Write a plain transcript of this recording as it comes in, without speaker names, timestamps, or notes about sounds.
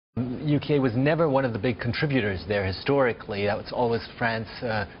UK was never one of the big contributors there historically. That was always France,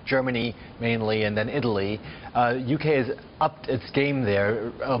 Germany mainly, and then Italy. UK has upped its game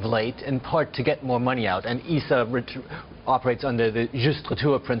there of late, in part to get more money out. And ESA operates under the juste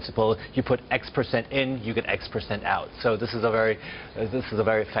retour principle. You put X% in, you get X% out. So this is a very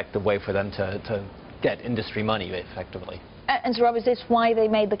effective way for them to get industry money effectively. And so, Rob, is this why they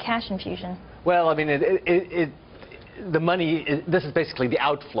made the cash infusion? Well, I mean, the money, this is basically the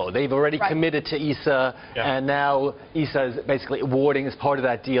outflow. They've already committed to ESA, and now ESA is basically awarding, as part of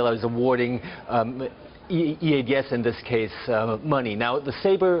that deal, is awarding EADS in this case money. Now the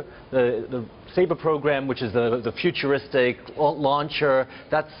Sabre program, which is the futuristic launcher,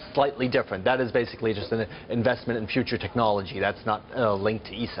 that's slightly different. That is basically just an investment in future technology. That's not linked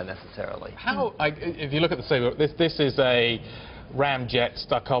to ESA necessarily. If you look at the Sabre, this is a ramjet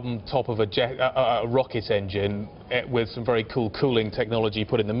stuck on top of a rocket engine with some very cool cooling technology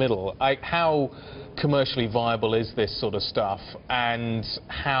put in the middle. How commercially viable is this sort of stuff, and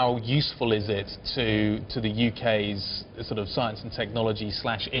how useful is it to the UK's sort of science and technology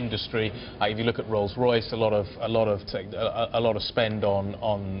 / industry? If you look at Rolls-Royce, a lot of spend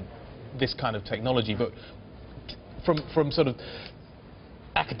on this kind of technology, but from sort of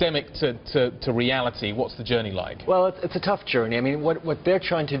academic to reality, what's the journey like? Well, it's a tough journey. I mean, what they're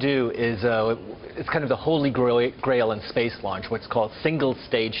trying to do is, it's kind of the holy grail in space launch, what's called single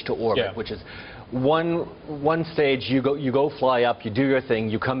stage to orbit, which is one stage, you go fly up, you do your thing,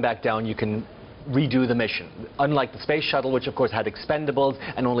 you come back down, you can redo the mission. Unlike the space shuttle, which of course had expendables,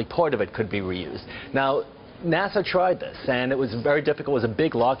 and only part of it could be reused. Now, NASA tried this, and it was very difficult. It was a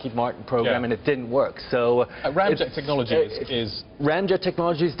big Lockheed Martin program, and it didn't work. So ramjet technology ramjet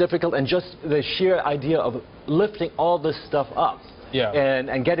technology is difficult, and just the sheer idea of lifting all this stuff up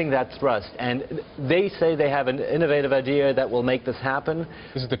and getting that thrust. And they say they have an innovative idea that will make this happen.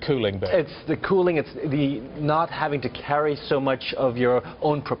 This is the cooling bit. It's the cooling. It's the not having to carry so much of your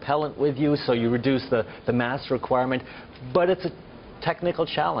own propellant with you, so you reduce the mass requirement. But it's a technical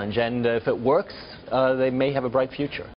challenge, and if it works, they may have a bright future.